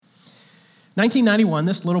1991,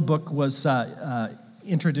 this little book was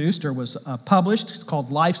introduced or was published. It's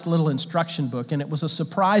called Life's Little Instruction Book, and it was a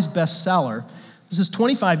surprise bestseller. This is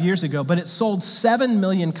 25 years ago, but it sold 7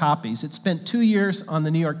 million copies. It spent 2 years on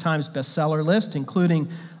the New York Times bestseller list, including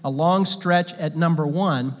a long stretch at number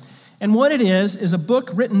 1. And what it is a book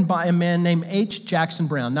written by a man named H. Jackson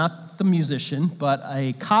Brown, not the musician, but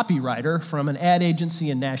a copywriter from an ad agency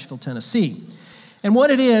in Nashville, Tennessee. And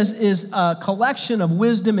what it is a collection of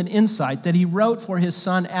wisdom and insight that he wrote for his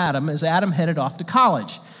son Adam as Adam headed off to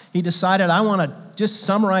college. He decided, I want to just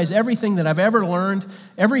summarize everything that I've ever learned,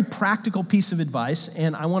 every practical piece of advice,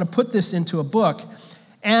 and I want to put this into a book.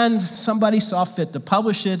 And somebody saw fit to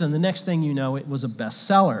publish it, and the next thing you know, it was a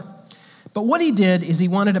bestseller. But what he did is he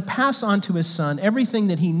wanted to pass on to his son everything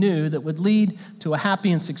that he knew that would lead to a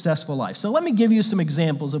happy and successful life. So let me give you some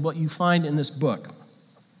examples of what you find in this book.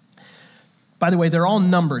 By the way, they're all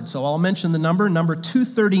numbered, so I'll mention the number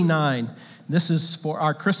 239. This is for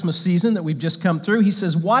our Christmas season that we've just come through. He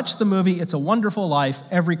says, watch the movie It's a Wonderful Life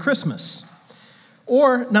every Christmas.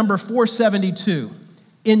 Or number 472,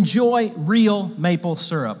 enjoy real maple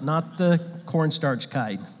syrup, not the cornstarch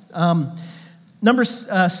kind. Number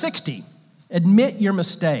 60, admit your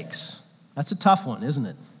mistakes. That's a tough one, isn't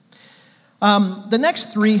it? The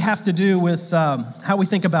next 3 have to do with how we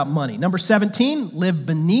think about money. Number 17, live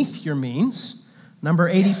beneath your means. Number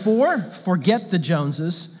 84, forget the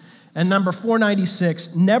Joneses. And number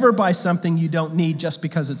 496, never buy something you don't need just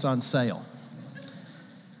because it's on sale.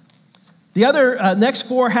 The other next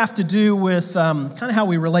 4 have to do with kind of how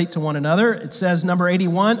we relate to one another. It says, number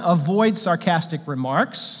 81, avoid sarcastic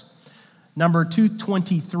remarks. Number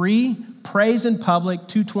 223, praise in public.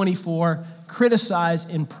 224, criticize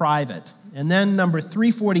in private. And then number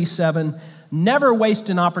 347, never waste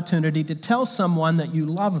an opportunity to tell someone that you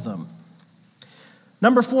love them.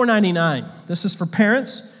 Number 499, this is for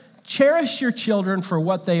parents. Cherish your children for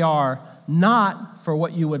what they are, not for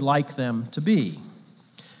what you would like them to be.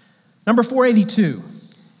 Number 482,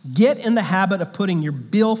 get in the habit of putting your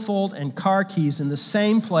billfold and car keys in the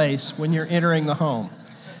same place when you're entering the home.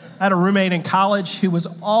 I had a roommate in college who was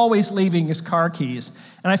always leaving his car keys,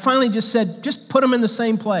 and I finally just said, just put them in the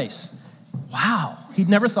same place. Wow, he'd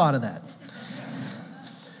never thought of that.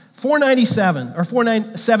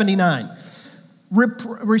 479,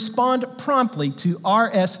 respond promptly to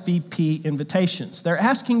RSVP invitations. They're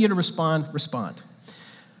asking you to respond.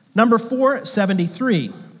 Number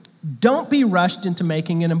 473, don't be rushed into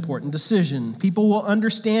making an important decision. People will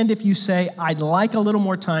understand if you say, I'd like a little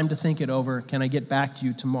more time to think it over. Can I get back to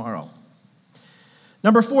you tomorrow?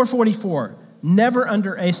 Number 444, never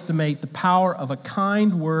underestimate the power of a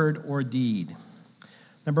kind word or deed.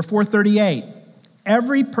 Number 438,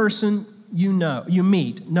 every person you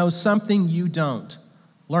meet knows something you don't.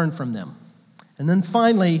 Learn from them. And then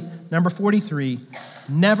finally, number 43,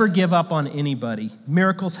 never give up on anybody.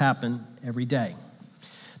 Miracles happen every day.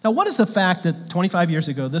 Now, what does the fact that 25 years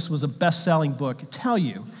ago this was a best-selling book tell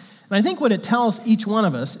you? And I think what it tells each one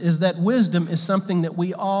of us is that wisdom is something that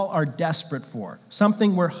we all are desperate for,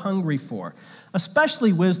 something we're hungry for,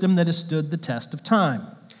 especially wisdom that has stood the test of time.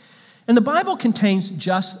 And the Bible contains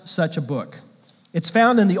just such a book. It's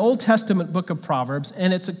found in the Old Testament book of Proverbs,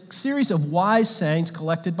 and it's a series of wise sayings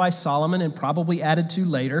collected by Solomon and probably added to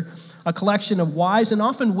later, a collection of wise and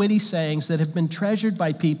often witty sayings that have been treasured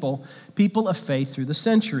by people of faith through the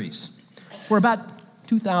centuries, for about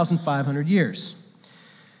 2,500 years.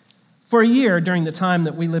 For a year, during the time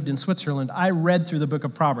that we lived in Switzerland, I read through the book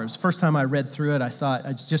of Proverbs. First time I read through it, I thought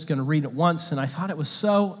I was just going to read it once, and I thought it was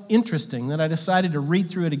so interesting that I decided to read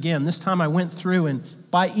through it again. This time I went through, and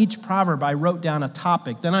by each proverb, I wrote down a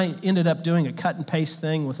topic. Then I ended up doing a cut and paste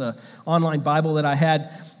thing with an online Bible that I had,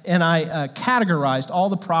 and I categorized all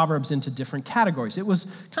the proverbs into different categories. It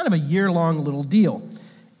was kind of a year-long little deal.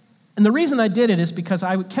 And the reason I did it is because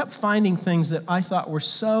I kept finding things that I thought were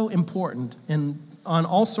so important and on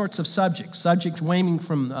all sorts of subjects ranging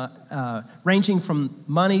from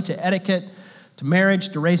money to etiquette, to marriage,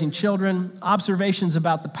 to raising children, observations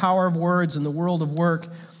about the power of words in the world of work,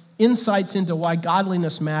 insights into why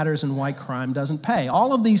godliness matters and why crime doesn't pay.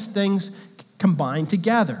 All of these things combine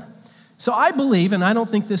together. So I believe, and I don't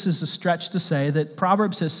think this is a stretch to say, that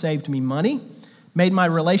Proverbs has saved me money, made my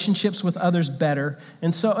relationships with others better,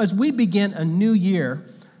 and so as we begin a new year,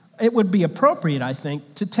 it would be appropriate, I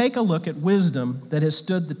think, to take a look at wisdom that has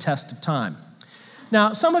stood the test of time.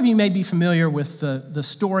 Now, some of you may be familiar with the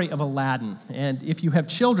story of Aladdin, and if you have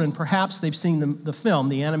children, perhaps they've seen the film,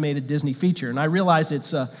 the animated Disney feature, and I realize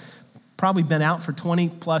it's probably been out for 20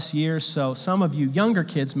 plus years, so some of you younger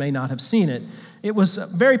kids may not have seen it. It was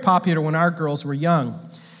very popular when our girls were young.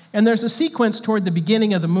 And there's a sequence toward the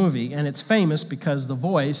beginning of the movie, and it's famous because the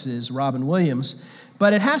voice is Robin Williams,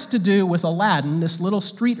 but it has to do with Aladdin, this little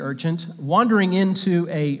street urchin, wandering into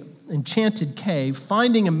an enchanted cave,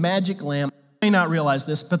 finding a magic lamp. You may not realize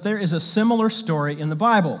this, but there is a similar story in the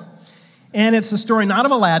Bible. And it's the story not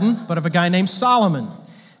of Aladdin, but of a guy named Solomon,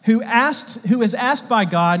 who is asked by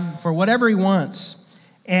God for whatever he wants.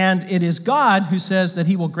 And it is God who says that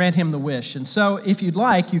he will grant him the wish. And so if you'd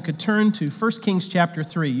like, you could turn to 1 Kings chapter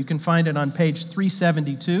 3. You can find it on page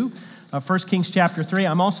 372 of 1 Kings chapter 3.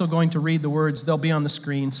 I'm also going to read the words. They'll be on the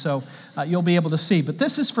screen, so you'll be able to see. But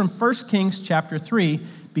this is from 1 Kings chapter 3,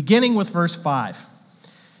 beginning with verse 5.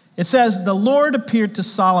 It says, "The Lord appeared to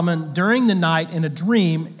Solomon during the night in a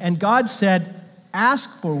dream, and God said,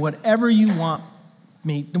 'Ask for whatever you want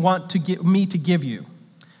me to give you.'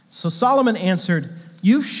 So Solomon answered,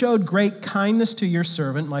 'You've showed great kindness to your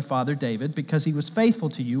servant, my father David, because he was faithful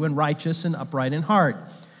to you and righteous and upright in heart.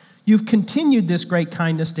 You've continued this great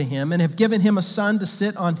kindness to him and have given him a son to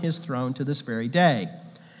sit on his throne to this very day.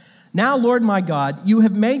 Now, Lord my God, you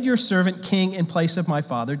have made your servant king in place of my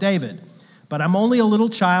father David. But I'm only a little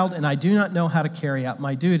child, and I do not know how to carry out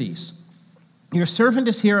my duties. Your servant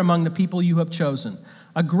is here among the people you have chosen,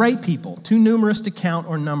 a great people, too numerous to count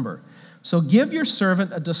or number. So give your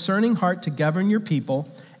servant a discerning heart to govern your people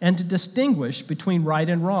and to distinguish between right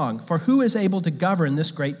and wrong, for who is able to govern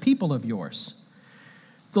this great people of yours?'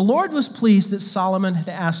 The Lord was pleased that Solomon had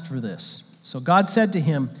asked for this. So God said to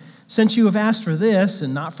him, 'Since you have asked for this,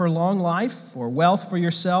 and not for long life, or wealth for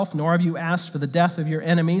yourself, nor have you asked for the death of your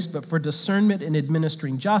enemies, but for discernment in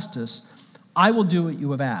administering justice, I will do what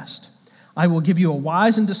you have asked. I will give you a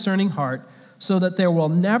wise and discerning heart, so that there will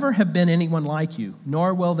never have been anyone like you,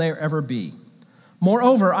 nor will there ever be.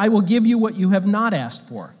 Moreover, I will give you what you have not asked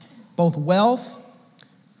for, both wealth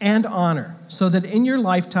and honor, so that in your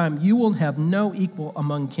lifetime you will have no equal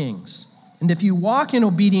among kings. And if you walk in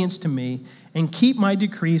obedience to me and keep my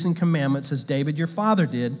decrees and commandments as David your father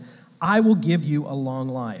did, I will give you a long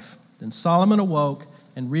life.' Then Solomon awoke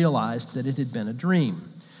and realized that it had been a dream."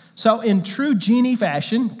 So in true genie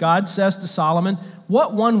fashion, God says to Solomon,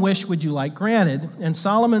 "What one wish would you like granted?" And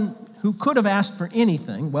Solomon, who could have asked for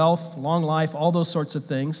anything, wealth, long life, all those sorts of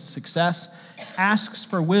things, success, asks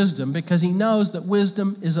for wisdom because he knows that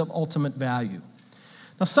wisdom is of ultimate value.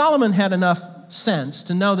 Now, Solomon had enough sense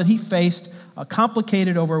to know that he faced a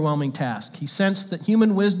complicated, overwhelming task. He sensed that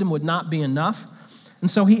human wisdom would not be enough,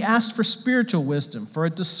 and so he asked for spiritual wisdom, for a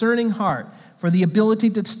discerning heart, for the ability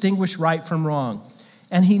to distinguish right from wrong.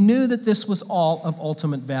 And he knew that this was all of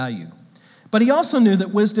ultimate value. But he also knew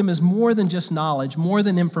that wisdom is more than just knowledge, more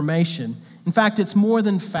than information. In fact, it's more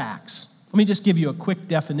than facts. Let me just give you a quick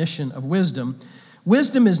definition of wisdom.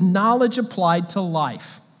 Wisdom is knowledge applied to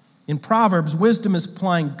life. In Proverbs, wisdom is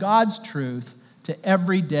applying God's truth to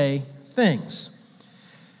everyday things.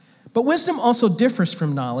 But wisdom also differs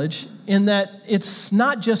from knowledge in that it's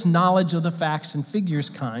not just knowledge of the facts and figures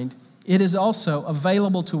kind. It is also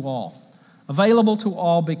available to all. Available to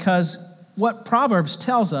all because what Proverbs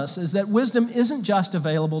tells us is that wisdom isn't just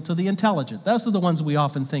available to the intelligent. Those are the ones we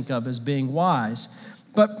often think of as being wise.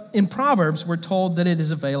 But in Proverbs, we're told that it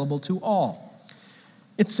is available to all.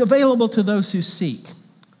 It's available to those who seek,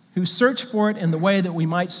 who search for it in the way that we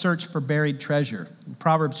might search for buried treasure. In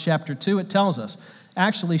Proverbs chapter 2, it tells us,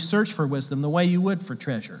 actually search for wisdom the way you would for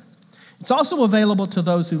treasure. It's also available to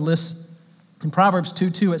those who listen. In Proverbs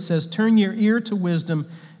 2:2, it says, "Turn your ear to wisdom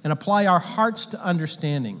and apply our hearts to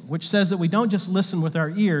understanding," which says that we don't just listen with our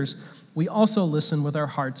ears, we also listen with our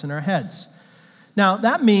hearts and our heads. Now,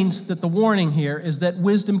 that means that the warning here is that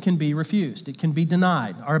wisdom can be refused. It can be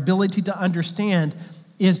denied. Our ability to understand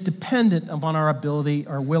is dependent upon our ability,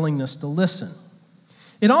 our willingness to listen.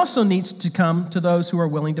 It also needs to come to those who are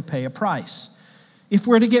willing to pay a price. If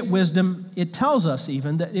we're to get wisdom, it tells us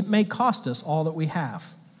even that it may cost us all that we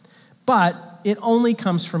have. But it only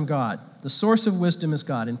comes from God. The source of wisdom is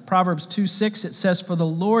God. In Proverbs 2:6, it says, "For the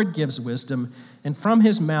Lord gives wisdom, and from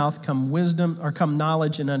his mouth come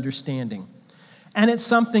knowledge and understanding." And it's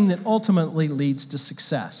something that ultimately leads to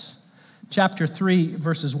success. Chapter 3,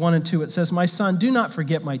 verses 1 and 2, it says, "My son, do not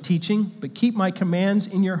forget my teaching, but keep my commands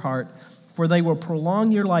in your heart, for they will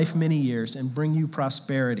prolong your life many years and bring you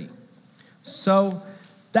prosperity." So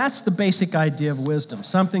that's the basic idea of wisdom,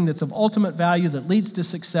 something that's of ultimate value that leads to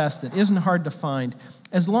success that isn't hard to find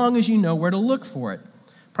as long as you know where to look for it.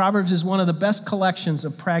 Proverbs is one of the best collections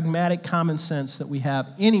of pragmatic common sense that we have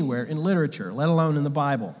anywhere in literature, let alone in the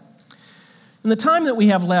Bible. In the time that we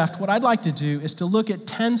have left, what I'd like to do is to look at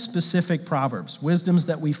 10 specific proverbs, wisdoms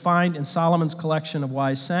that we find in Solomon's collection of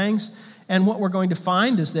wise sayings, And what we're going to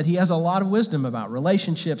find is that he has a lot of wisdom about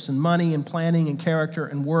relationships and money and planning and character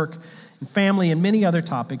and work and family and many other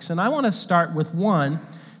topics. And I want to start with one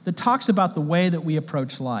that talks about the way that we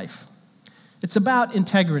approach life. It's about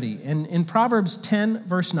integrity. And in Proverbs 10,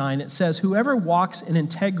 verse 9, it says, "Whoever walks in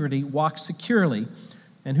integrity walks securely,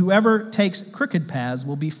 and whoever takes crooked paths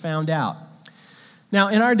will be found out." Now,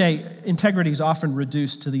 in our day, integrity is often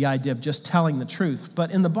reduced to the idea of just telling the truth. But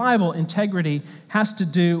in the Bible, integrity has to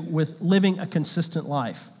do with living a consistent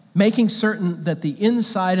life, making certain that the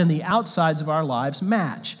inside and the outsides of our lives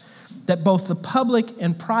match, that both the public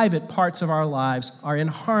and private parts of our lives are in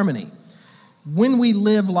harmony. When we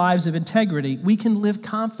live lives of integrity, we can live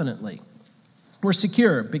confidently. We're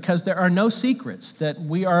secure because there are no secrets that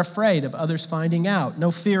we are afraid of others finding out,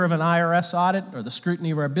 no fear of an IRS audit or the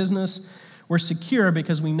scrutiny of our business. We're secure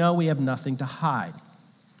because we know we have nothing to hide.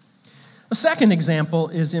 A second example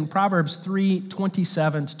is in Proverbs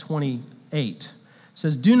 3:27 to 28. It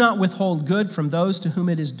says, "Do not withhold good from those to whom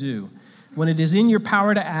it is due. When it is in your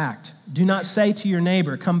power to act, do not say to your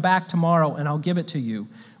neighbor, 'Come back tomorrow and I'll give it to you,'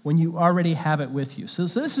 when you already have it with you." So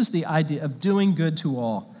this is the idea of doing good to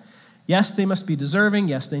all. Yes, they must be deserving.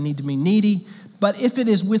 Yes, they need to be needy. But if it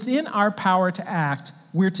is within our power to act,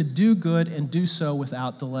 we're to do good and do so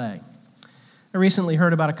without delay. I recently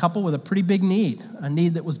heard about a couple with a pretty big need, a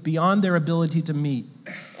need that was beyond their ability to meet.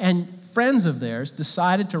 And friends of theirs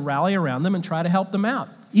decided to rally around them and try to help them out.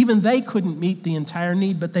 Even they couldn't meet the entire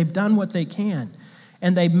need, but they've done what they can.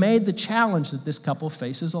 And they've made the challenge that this couple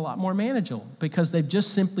faces a lot more manageable because they've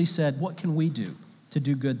just simply said, what can we do to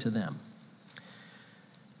do good to them?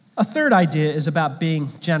 A third idea is about being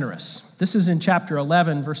generous. This is in chapter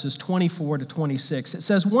 11, verses 24 to 26. It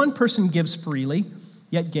says, "One person gives freely,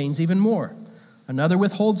 yet gains even more. Another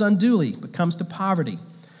withholds unduly, but comes to poverty.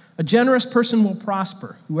 A generous person will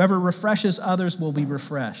prosper. Whoever refreshes others will be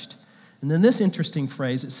refreshed." And then this interesting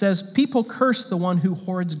phrase, it says, "People curse the one who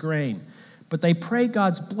hoards grain, but they pray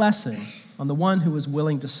God's blessing on the one who is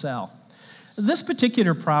willing to sell." This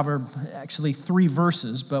particular proverb, actually 3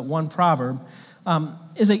 verses, but one proverb,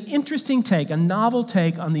 is an interesting take, a novel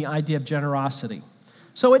take on the idea of generosity.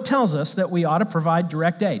 So it tells us that we ought to provide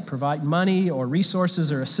direct aid, provide money or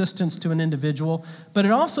resources or assistance to an individual, but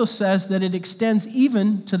it also says that it extends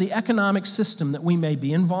even to the economic system that we may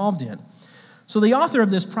be involved in. So the author of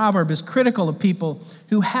this proverb is critical of people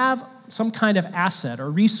who have some kind of asset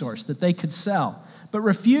or resource that they could sell, but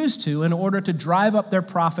refuse to in order to drive up their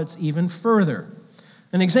profits even further.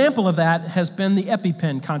 An example of that has been the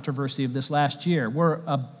EpiPen controversy of this last year, where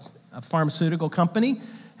a pharmaceutical company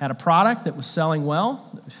had a product that was selling well,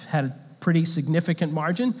 had a pretty significant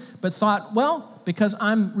margin, but thought, well, because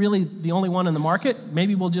I'm really the only one in the market,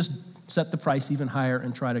 maybe we'll just set the price even higher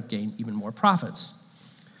and try to gain even more profits.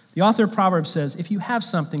 The author of Proverbs says, if you have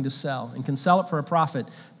something to sell and can sell it for a profit,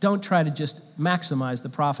 don't try to just maximize the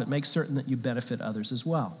profit. Make certain that you benefit others as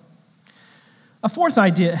well. A fourth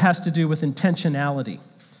idea has to do with intentionality.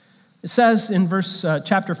 It says in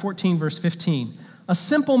chapter 14, verse 15, "A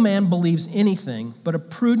simple man believes anything, but a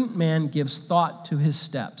prudent man gives thought to his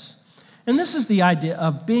steps." And this is the idea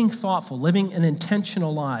of being thoughtful, living an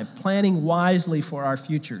intentional life, planning wisely for our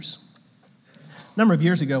futures. A number of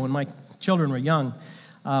years ago, when my children were young,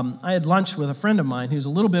 I had lunch with a friend of mine who's a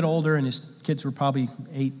little bit older, and his kids were probably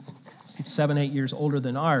 7, 8 years older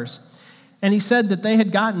than ours. And he said that they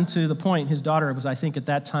had gotten to the point, his daughter was, I think, at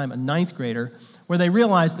that time, a 9th grader, where they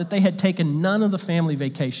realized that they had taken none of the family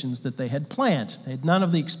vacations that they had planned. They had none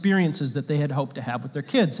of the experiences that they had hoped to have with their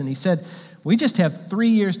kids. And he said, we just have 3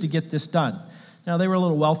 years to get this done. Now, they were a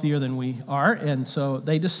little wealthier than we are, and so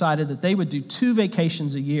they decided that they would do 2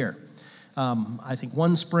 vacations a year. I think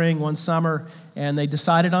one spring, one summer, and they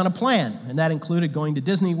decided on a plan. And that included going to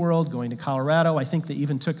Disney World, going to Colorado. I think they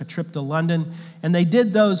even took a trip to London. And they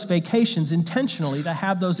did those vacations intentionally to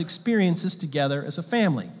have those experiences together as a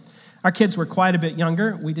family. Our kids were quite a bit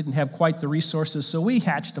younger. We didn't have quite the resources, so we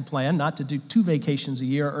hatched a plan not to do 2 vacations a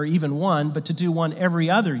year or even one, but to do one every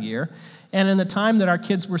other year. And in the time that our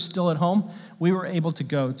kids were still at home, we were able to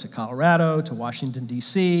go to Colorado, to Washington,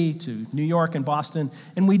 D.C., to New York and Boston,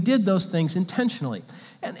 and we did those things intentionally.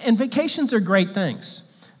 And vacations are great things,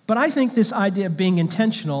 but I think this idea of being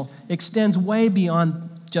intentional extends way beyond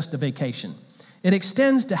just a vacation. It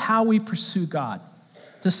extends to how we pursue God,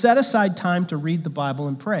 to set aside time to read the Bible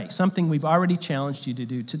and pray, something we've already challenged you to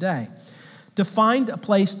do today, to find a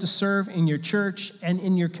place to serve in your church and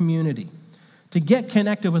in your community, to get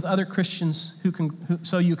connected with other Christians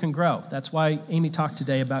so you can grow. That's why Amy talked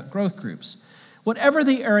today about growth groups. Whatever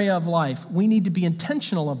the area of life, we need to be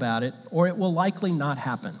intentional about it, or it will likely not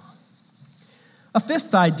happen. A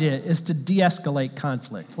fifth idea is to de-escalate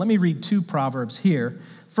conflict. Let me read 2 proverbs here.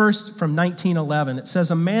 First, from 19:11, it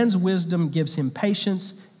says, "A man's wisdom gives him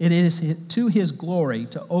patience. It is to his glory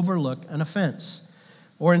to overlook an offense."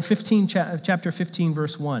 Or in chapter 15,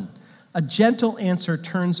 verse 1, "A gentle answer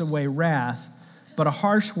turns away wrath, but a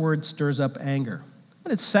harsh word stirs up anger."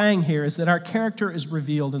 What it's saying here is that our character is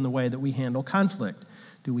revealed in the way that we handle conflict.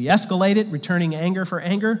 Do we escalate it, returning anger for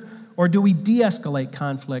anger, or do we de-escalate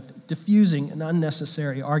conflict, diffusing an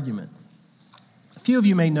unnecessary argument? A few of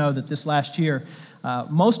you may know that this last year,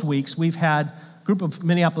 most weeks, we've had a group of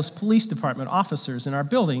Minneapolis Police Department officers in our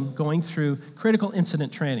building going through critical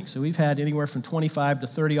incident training. So we've had anywhere from 25 to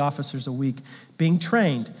 30 officers a week being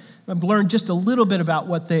trained. I've learned just a little bit about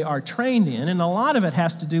what they are trained in, and a lot of it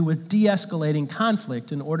has to do with de-escalating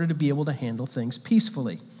conflict in order to be able to handle things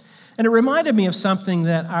peacefully. And it reminded me of something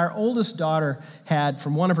that our oldest daughter had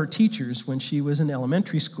from one of her teachers when she was in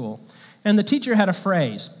elementary school. And the teacher had a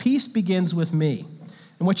phrase, "Peace begins with me."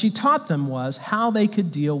 And what she taught them was how they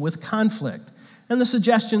could deal with conflict. And the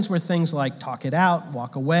suggestions were things like talk it out,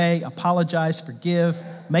 walk away, apologize, forgive,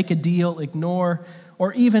 make a deal, ignore,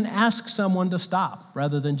 or even ask someone to stop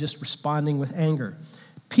rather than just responding with anger.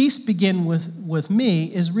 Peace begin with me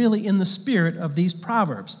is really in the spirit of these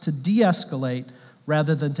proverbs, to de-escalate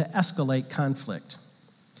rather than to escalate conflict.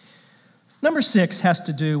 Number 6 has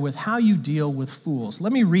to do with how you deal with fools.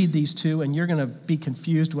 Let me read these 2, and you're going to be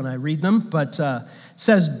confused when I read them, but it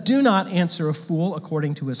says, "Do not answer a fool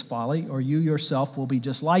according to his folly, or you yourself will be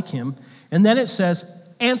just like him." And then it says,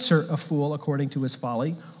 "Answer a fool according to his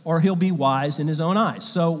folly, or he'll be wise in his own eyes."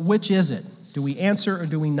 So which is it? Do we answer or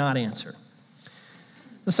do we not answer?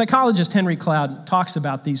 The psychologist Henry Cloud talks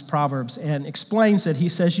about these proverbs and explains that he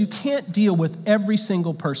says you can't deal with every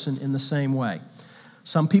single person in the same way.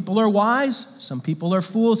 Some people are wise, some people are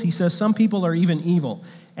fools. He says some people are even evil.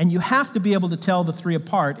 And you have to be able to tell the 3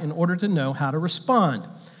 apart in order to know how to respond.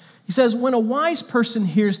 He says when a wise person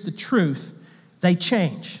hears the truth, they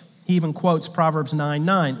change. He even quotes Proverbs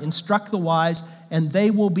 9:9, "Instruct the wise, and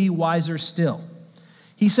they will be wiser still."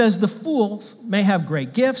 He says the fools may have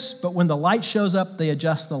great gifts, but when the light shows up, they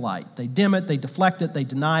adjust the light. They dim it, they deflect it, they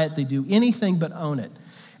deny it, they do anything but own it.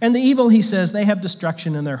 And the evil, he says, they have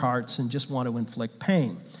destruction in their hearts and just want to inflict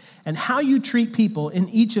pain. And how you treat people in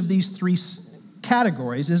each of these 3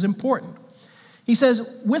 categories is important. He says,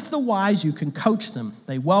 with the wise, you can coach them.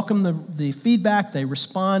 They welcome the feedback, they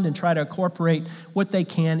respond and try to incorporate what they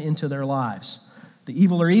can into their lives. The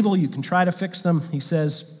evil are evil, you can try to fix them, he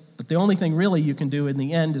says, but the only thing really you can do in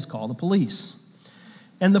the end is call the police.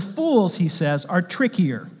 And the fools, he says, are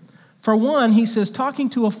trickier. For one, he says, talking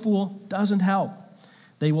to a fool doesn't help.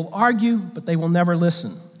 They will argue, but they will never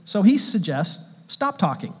listen. So he suggests, stop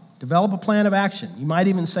talking. Develop a plan of action. You might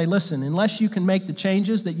even say, listen, unless you can make the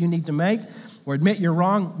changes that you need to make or admit you're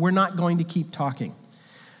wrong, we're not going to keep talking.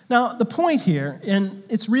 Now, the point here, and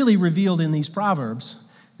it's really revealed in these proverbs,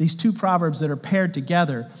 these 2 proverbs that are paired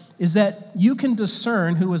together, is that you can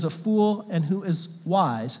discern who is a fool and who is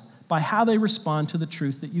wise by how they respond to the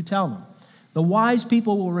truth that you tell them. The wise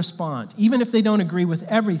people will respond. Even if they don't agree with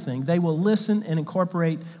everything, they will listen and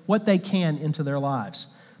incorporate what they can into their lives.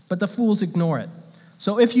 But the fools ignore it.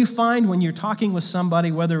 So if you find when you're talking with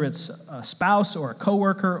somebody, whether it's a spouse or a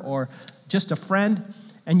coworker or just a friend,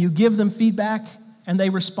 and you give them feedback and they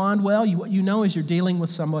respond well, what you know is you're dealing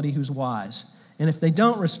with somebody who's wise. And if they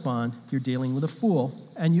don't respond, you're dealing with a fool,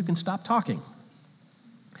 and you can stop talking.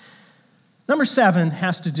 Number 7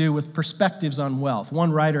 has to do with perspectives on wealth.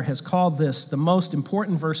 One writer has called this the most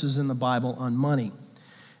important verses in the Bible on money.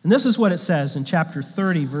 And this is what it says in chapter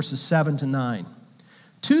 30, verses 7 to 9.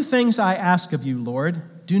 2 things I ask of you,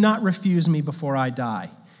 Lord. Do not refuse me before I die.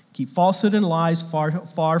 Keep falsehood and lies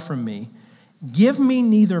far from me. Give me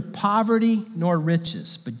neither poverty nor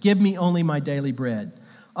riches, but give me only my daily bread.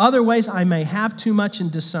 Otherwise, I may have too much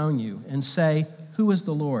and disown you and say, who is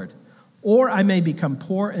the Lord? Or I may become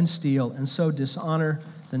poor and steal and so dishonor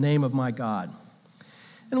the name of my God.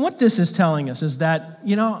 And what this is telling us is that,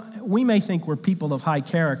 we may think we're people of high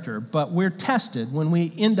character, but we're tested when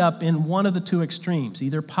we end up in one of the 2 extremes,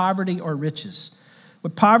 either poverty or riches.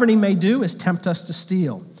 What poverty may do is tempt us to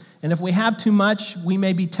steal. And if we have too much, we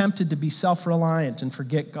may be tempted to be self-reliant and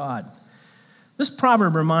forget God. This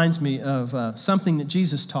proverb reminds me of something that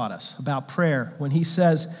Jesus taught us about prayer when he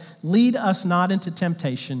says, lead us not into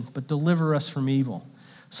temptation, but deliver us from evil.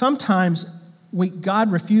 Sometimes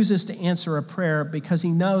God refuses to answer a prayer because he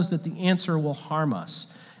knows that the answer will harm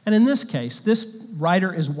us. And in this case, this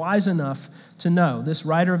writer is wise enough to know, this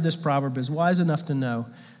writer of this proverb is wise enough to know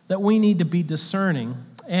that we need to be discerning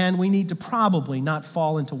and we need to probably not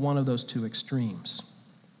fall into one of those 2 extremes.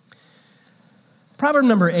 Proverb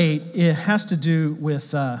number 8, it has to do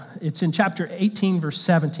with, it's in chapter 18, verse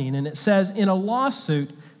 17, and it says, in a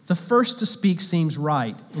lawsuit, the first to speak seems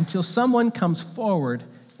right until someone comes forward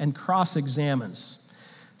and cross-examines.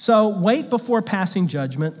 So wait before passing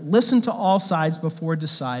judgment, listen to all sides before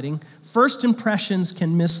deciding. First impressions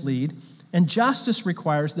can mislead, and justice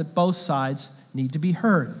requires that both sides need to be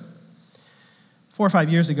heard. 4 or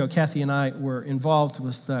 5 years ago, Kathy and I were involved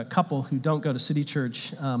with a couple who don't go to City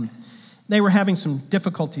Church. They were having some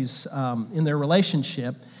difficulties in their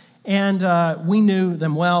relationship, and we knew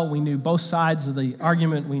them well. We knew both sides of the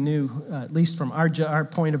argument. We knew, at least from our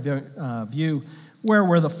point of view, where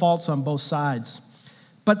were the faults on both sides.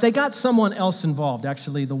 But they got someone else involved.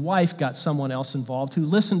 Actually, the wife got someone else involved who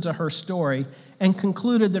listened to her story and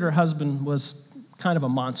concluded that her husband was kind of a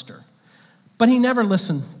monster. But he never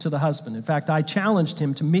listened to the husband. In fact, I challenged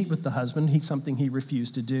him to meet with the husband, something he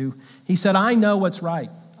refused to do. He said, I know what's right.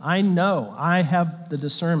 I know. I have the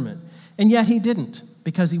discernment. And yet he didn't,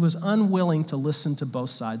 because he was unwilling to listen to both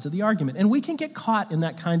sides of the argument. And we can get caught in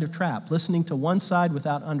that kind of trap, listening to one side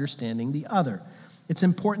without understanding the other. It's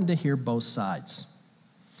important to hear both sides.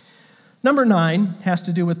 Number 9 has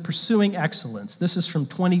to do with pursuing excellence. This is from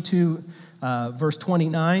 22, verse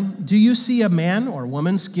 29. Do you see a man or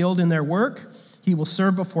woman skilled in their work? He will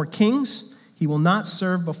serve before kings. He will not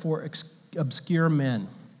serve before obscure men.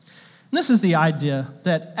 And this is the idea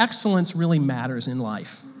that excellence really matters in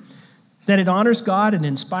life, that it honors God, it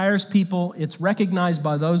inspires people, it's recognized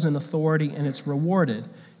by those in authority, and it's rewarded.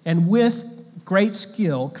 And with great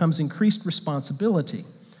skill comes increased responsibility.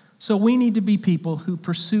 So we need to be people who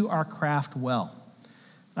pursue our craft well.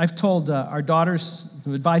 I've told our daughters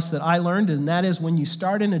the advice that I learned, and that is when you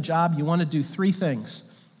start in a job, you want to do 3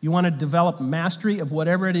 things. You want to develop mastery of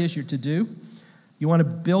whatever it is you're to do. You want to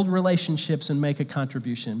build relationships and make a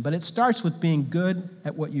contribution. But it starts with being good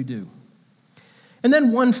at what you do. And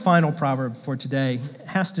then one final proverb for today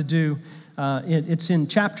has to do, it's in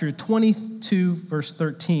chapter 22, verse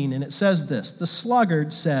 13, and it says this. The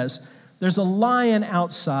sluggard says, there's a lion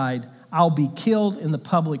outside, I'll be killed in the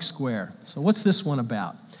public square. So what's this one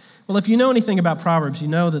about? Well, if you know anything about Proverbs, you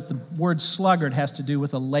know that the word sluggard has to do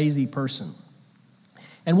with a lazy person.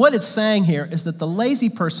 And what it's saying here is that the lazy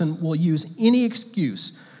person will use any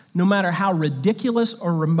excuse, no matter how ridiculous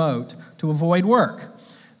or remote, to avoid work.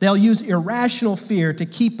 They'll use irrational fear to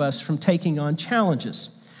keep us from taking on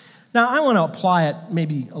challenges. Now, I want to apply it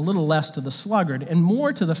maybe a little less to the sluggard and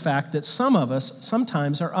more to the fact that some of us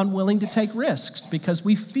sometimes are unwilling to take risks because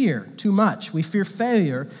we fear too much. We fear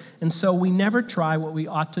failure, and so we never try what we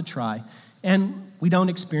ought to try, and we don't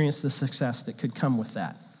experience the success that could come with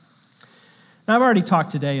that. Now, I've already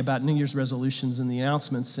talked today about New Year's resolutions and the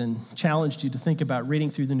announcements and challenged you to think about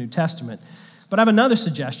reading through the New Testament. But I have another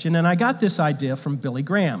suggestion, and I got this idea from Billy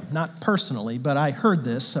Graham. Not personally, but I heard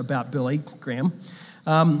this about Billy Graham.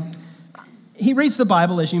 He reads the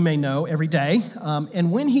Bible, as you may know, every day.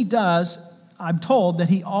 And when he does, I'm told that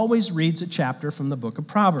he always reads a chapter from the book of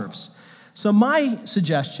Proverbs. So my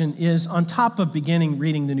suggestion is, on top of beginning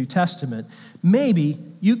reading the New Testament, maybe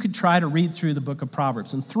you could try to read through the book of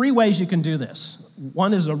Proverbs. And 3 ways you can do this.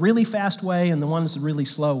 One is a really fast way, and the one is a really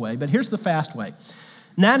slow way. But here's the fast way.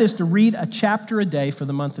 And that is to read a chapter a day for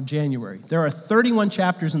the month of January. There are 31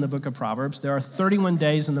 chapters in the book of Proverbs. There are 31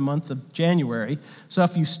 days in the month of January. So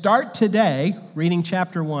if you start today reading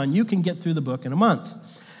chapter 1, you can get through the book in a month.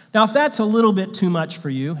 Now, if that's a little bit too much for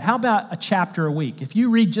you, how about a chapter a week? If you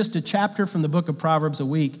read just a chapter from the book of Proverbs a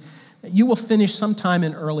week, you will finish sometime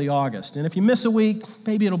in early August. And if you miss a week,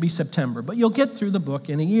 maybe it'll be September, but you'll get through the book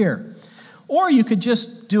in a year. Or you could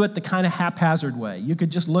just do it the kind of haphazard way. You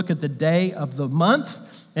could just look at the day of the month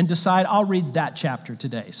and decide, I'll read that chapter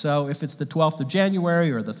today. So if it's the 12th of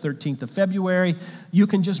January or the 13th of February, you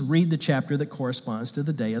can just read the chapter that corresponds to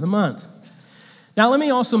the day of the month. Now, let me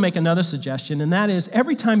also make another suggestion, and that is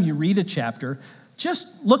every time you read a chapter,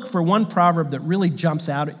 just look for one proverb that really jumps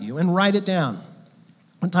out at you and write it down.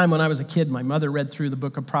 One time when I was a kid, my mother read through the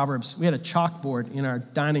book of Proverbs. We had a chalkboard in our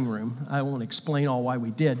dining room. I won't explain all why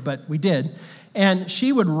we did, but we did. And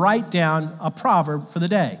she would write down a proverb for the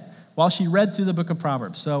day while she read through the book of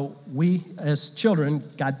Proverbs. So we, as children,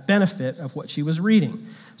 got benefit of what she was reading.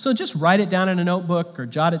 So just write it down in a notebook or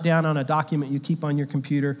jot it down on a document you keep on your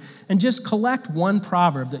computer and just collect one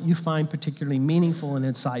proverb that you find particularly meaningful and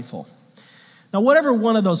insightful. Now, whatever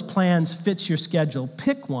one of those plans fits your schedule,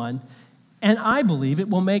 pick one, and I believe it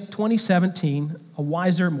will make 2017 a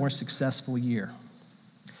wiser, more successful year.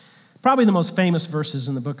 Probably the most famous verses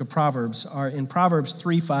in the book of Proverbs are in Proverbs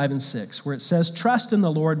 3, 5, and 6, where it says, "Trust in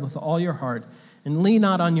the Lord with all your heart and lean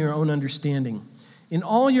not on your own understanding. In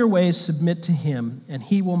all your ways submit to him, and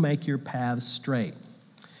he will make your paths straight.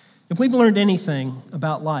 If we've learned anything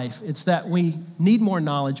about life, it's that we need more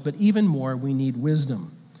knowledge, but even more, we need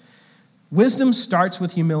wisdom. Wisdom starts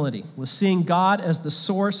with humility, with seeing God as the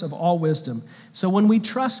source of all wisdom. So when we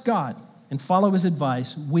trust God and follow his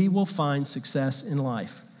advice, we will find success in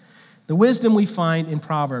life. The wisdom we find in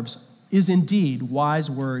Proverbs is indeed wise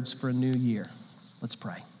words for a new year. Let's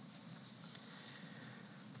pray.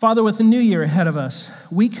 Father, with the new year ahead of us,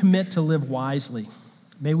 we commit to live wisely.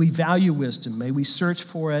 May we value wisdom. May we search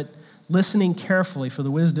for it, listening carefully for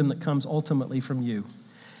the wisdom that comes ultimately from you.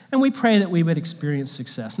 And we pray that we would experience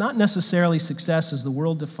success, not necessarily success as the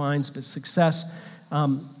world defines, but success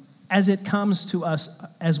as it comes to us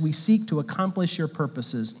as we seek to accomplish your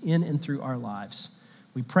purposes in and through our lives.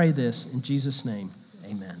 We pray this in Jesus' name,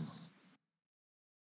 amen.